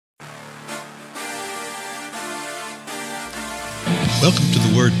Welcome to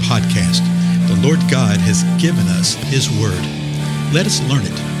the Word Podcast. The Lord God has given us His Word. Let us learn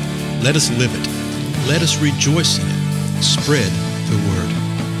it. Let us live it. Let us rejoice in it. Spread the Word.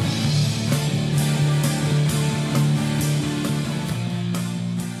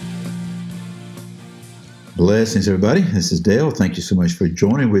 Blessings, everybody. This is Dale. Thank you so much for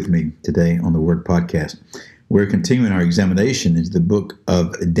joining with me today on the Word Podcast. We're continuing our examination into the book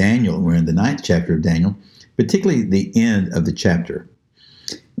of Daniel. We're in the 9th chapter of Daniel, particularly the end of the chapter.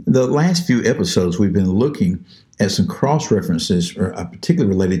 The last few episodes, we've been looking at some cross-references, particularly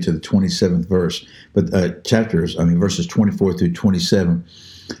related to the 27th verse, but verses 24 through 27,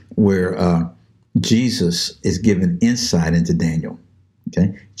 where Jesus is given insight into Daniel.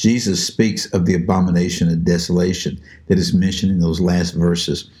 Okay, Jesus speaks of the abomination of desolation that is mentioned in those last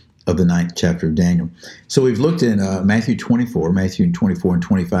verses of the 9th chapter of Daniel. So we've looked in Matthew 24 and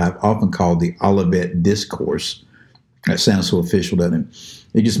 25, often called the Olivet Discourse. That sounds so official, doesn't it?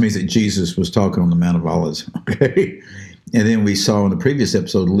 It just means that Jesus was talking on the Mount of Olives. Okay, and then we saw in the previous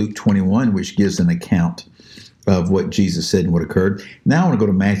episode Luke 21, which gives an account of what Jesus said and what occurred. Now I want to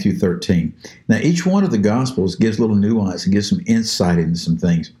go to Matthew 13. Now each one of the Gospels gives a little nuance and gives some insight into some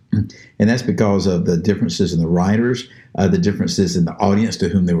things. And that's because of the differences in the writers, the differences in the audience to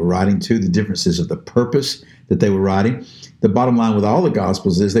whom they were writing to, the differences of the purpose that they were writing. The bottom line with all the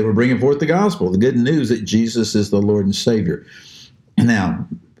Gospels is they were bringing forth the gospel, the good news that Jesus is the Lord and Savior. Now,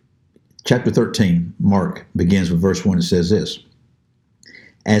 chapter 13, Mark begins with verse 1. It says this: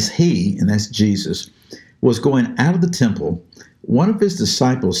 As he, and that's Jesus, was going out of the temple, one of his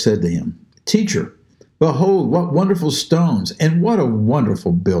disciples said to him, Teacher, behold, what wonderful stones, and what a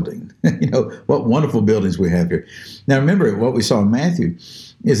wonderful building. What wonderful buildings we have here. Now remember, what we saw in Matthew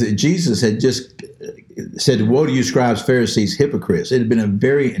is that Jesus had just said, Woe to you, scribes, Pharisees, hypocrites. It had been a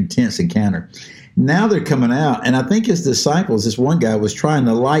very intense encounter. Now they're coming out, and I think his disciples, this one guy, was trying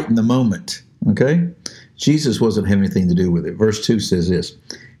to lighten the moment. Okay? Jesus wasn't having anything to do with it. Verse 2 says this: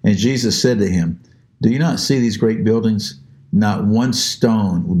 And Jesus said to him, Do you not see these great buildings? Not one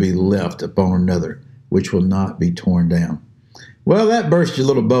stone will be left upon another, which will not be torn down. Well, that burst your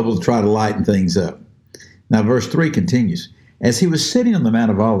little bubble to try to lighten things up. Now, verse 3 continues. As he was sitting on the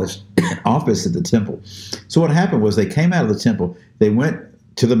Mount of Olives, opposite the temple. So what happened was they came out of the temple. They went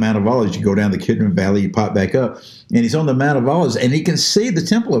to the Mount of Olives. You go down the Kidron Valley, you pop back up, and he's on the Mount of Olives, and he can see the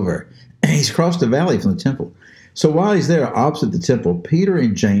temple over there. And he's crossed the valley from the temple. So while he's there opposite the temple, Peter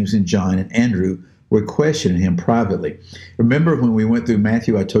and James and John and Andrew were questioning him privately. Remember when we went through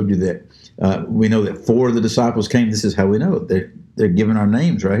Matthew, I told you that we know that 4 of the disciples came. This is how we know it. They're giving our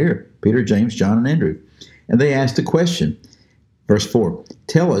names right here: Peter, James, John, and Andrew. And they asked a question. Verse 4,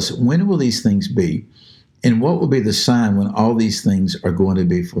 Tell us, when will these things be? And what will be the sign when all these things are going to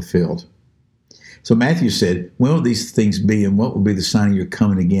be fulfilled? So Matthew said, When will these things be, and what will be the sign of your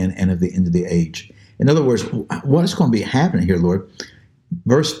coming again and of the end of the age? In other words, what is going to be happening here, Lord?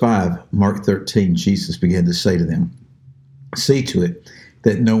 Verse 5, Mark 13, Jesus began to say to them, See to it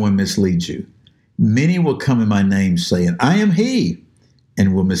that no one misleads you. Many will come in my name, saying, I am he,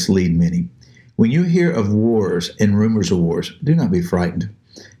 and will mislead many. When you hear of wars and rumors of wars, do not be frightened.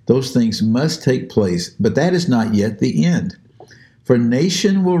 Those things must take place, but that is not yet the end. For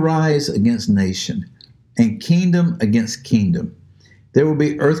nation will rise against nation, and kingdom against kingdom. There will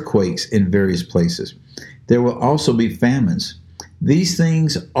be earthquakes in various places. There will also be famines. These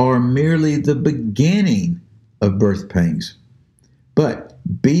things are merely the beginning of birth pangs. But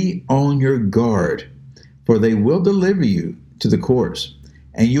be on your guard, for they will deliver you to the courts,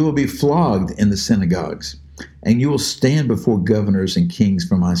 and you will be flogged in the synagogues, and you will stand before governors and kings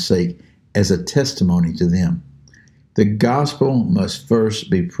for my sake as a testimony to them. The gospel must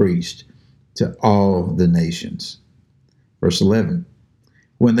first be preached to all the nations. Verse 11,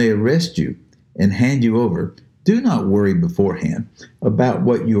 When they arrest you and hand you over, do not worry beforehand about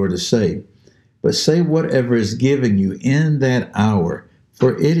what you are to say, but say whatever is given you in that hour,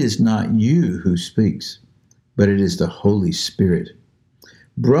 for it is not you who speaks, but it is the Holy Spirit.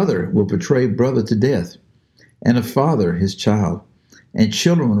 Brother will betray brother to death, and a father his child, and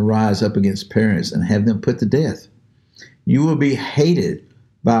children will rise up against parents and have them put to death. You will be hated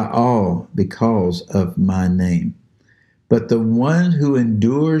by all because of my name, but the one who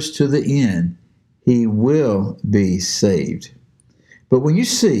endures to the end, he will be saved. But when you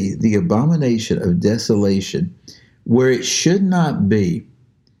see the abomination of desolation where it should not be,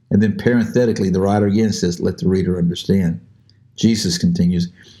 and then parenthetically the writer again says, let the reader understand. Jesus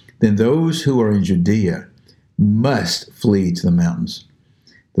continues, Then those who are in Judea must flee to the mountains.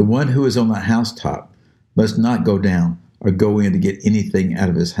 The one who is on the housetop must not go down or go in to get anything out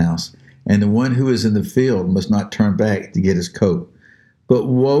of his house. And the one who is in the field must not turn back to get his coat. But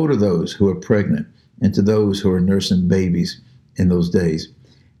woe to those who are pregnant and to those who are nursing babies in those days.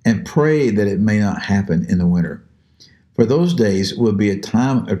 And pray that it may not happen in the winter. For those days will be a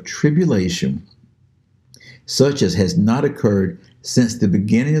time of tribulation, such as has not occurred since the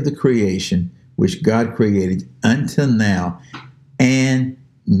beginning of the creation, which God created until now, and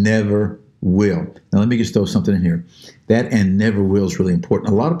never will. Now, let me just throw something in here. That "and never will" is really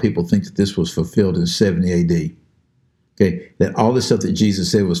important. A lot of people think that this was fulfilled in 70 AD. Okay, that all the stuff that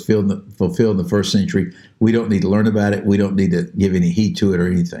Jesus said was fulfilled in the first century. We don't need to learn about it. We don't need to give any heed to it or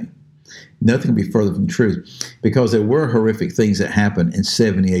anything. Nothing can be further from the truth, because there were horrific things that happened in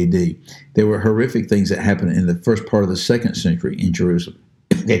 70 AD. There were horrific things that happened in the first part of the second century in Jerusalem.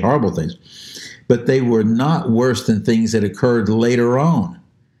 Okay, horrible things. But they were not worse than things that occurred later on.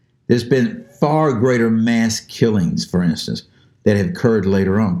 There's been far greater mass killings, for instance, that have occurred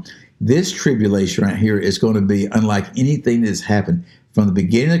later on. This tribulation right here is going to be unlike anything that's happened from the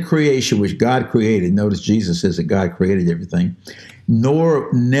beginning of creation, which God created. Notice Jesus says that God created everything, nor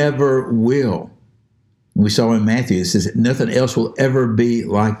never will. We saw in Matthew, it says that nothing else will ever be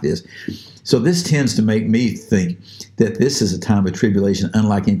like this. So this tends to make me think that this is a time of tribulation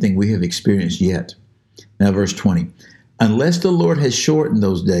unlike anything we have experienced yet. Now, verse 20. Unless the Lord has shortened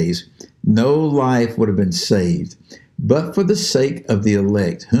those days, no life would have been saved. But for the sake of the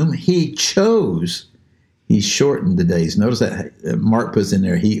elect, whom he chose, he shortened the days. Notice that Mark puts in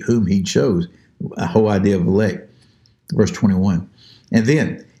there, whom he chose, a whole idea of elect. Verse 21. And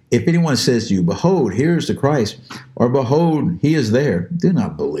then, if anyone says to you, behold, here is the Christ, or behold, he is there, do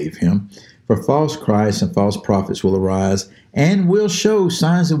not believe him. For false Christs and false prophets will arise and will show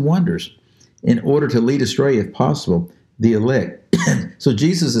signs and wonders in order to lead astray, if possible, the elect. So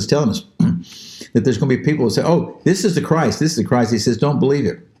Jesus is telling us that there's going to be people who say, oh, this is the Christ, this is the Christ. He says, don't believe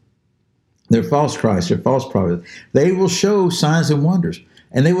it. They're false Christs, they're false prophets. They will show signs and wonders,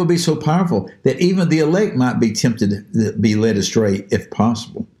 and they will be so powerful that even the elect might be tempted to be led astray if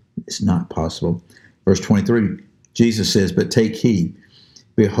possible. It's not possible. Verse 23, Jesus says, but take heed.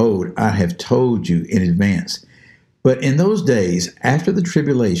 Behold, I have told you in advance. But in those days, after the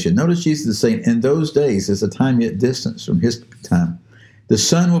tribulation, notice Jesus is saying, in those days, there's a time yet distant from his time. The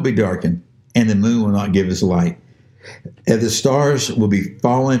sun will be darkened, and the moon will not give its light. And the stars will be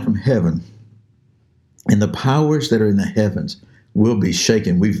falling from heaven, and the powers that are in the heavens will be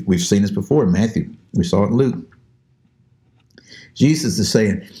shaken. We've seen this before in Matthew. We saw it in Luke. Jesus is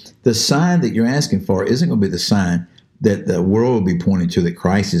saying, the sign that you're asking for isn't going to be the sign that the world will be pointing to, that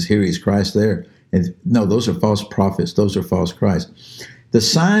Christ is here, he's Christ there. And no, those are false prophets. Those are false Christs. The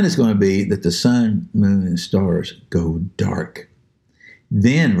sign is going to be that the sun, moon, and stars go dark.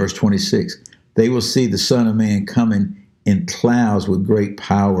 Then, verse 26, they will see the Son of Man coming in clouds with great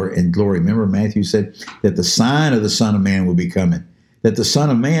power and glory. Remember, Matthew said that the sign of the Son of Man will be coming, that the Son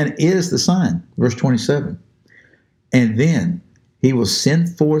of Man is the sign. Verse 27. And then he will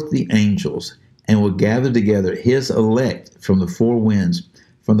send forth the angels and will gather together his elect from the four winds,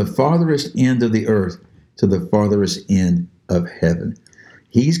 from the farthest end of the earth to the farthest end of heaven.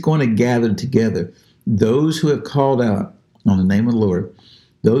 He's going to gather together those who have called out on the name of the Lord,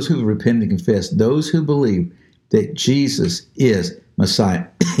 those who have repented and confessed, those who believe that Jesus is Messiah.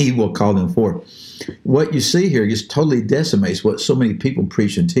 He will call them forth. What you see here just totally decimates what so many people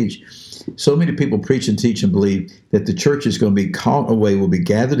preach and teach. So many people preach and teach and believe that the church is going to be caught away, will be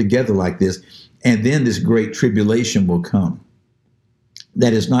gathered together like this, and then this great tribulation will come.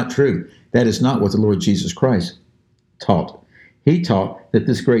 That is not true. That is not what the Lord Jesus Christ taught. He taught that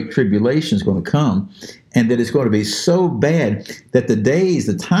this great tribulation is going to come, and that it's going to be so bad that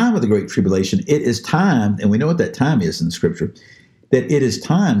the time of the great tribulation, it is timed, and we know what that time is in the scripture, that it is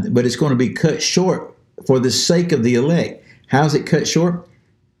timed, but it's going to be cut short for the sake of the elect. How is it cut short?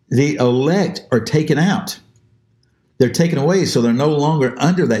 The elect are taken out. They're taken away, so they're no longer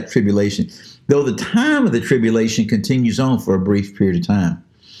under that tribulation, though the time of the tribulation continues on for a brief period of time.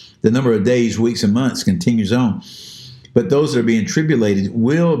 The number of days, weeks, and months continues on. But those that are being tribulated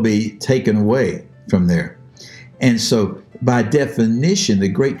will be taken away from there. And so, by definition, the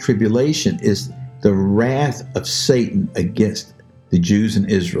Great Tribulation is the wrath of Satan against the Jews in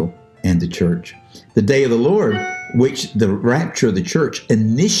Israel and the church. The day of the Lord, which the rapture of the church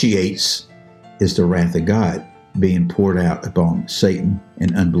initiates, is the wrath of God being poured out upon Satan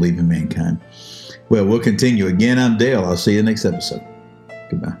and unbelieving mankind. Well, we'll continue. Again, I'm Dale. I'll see you next episode.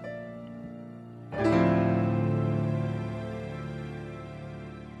 Goodbye.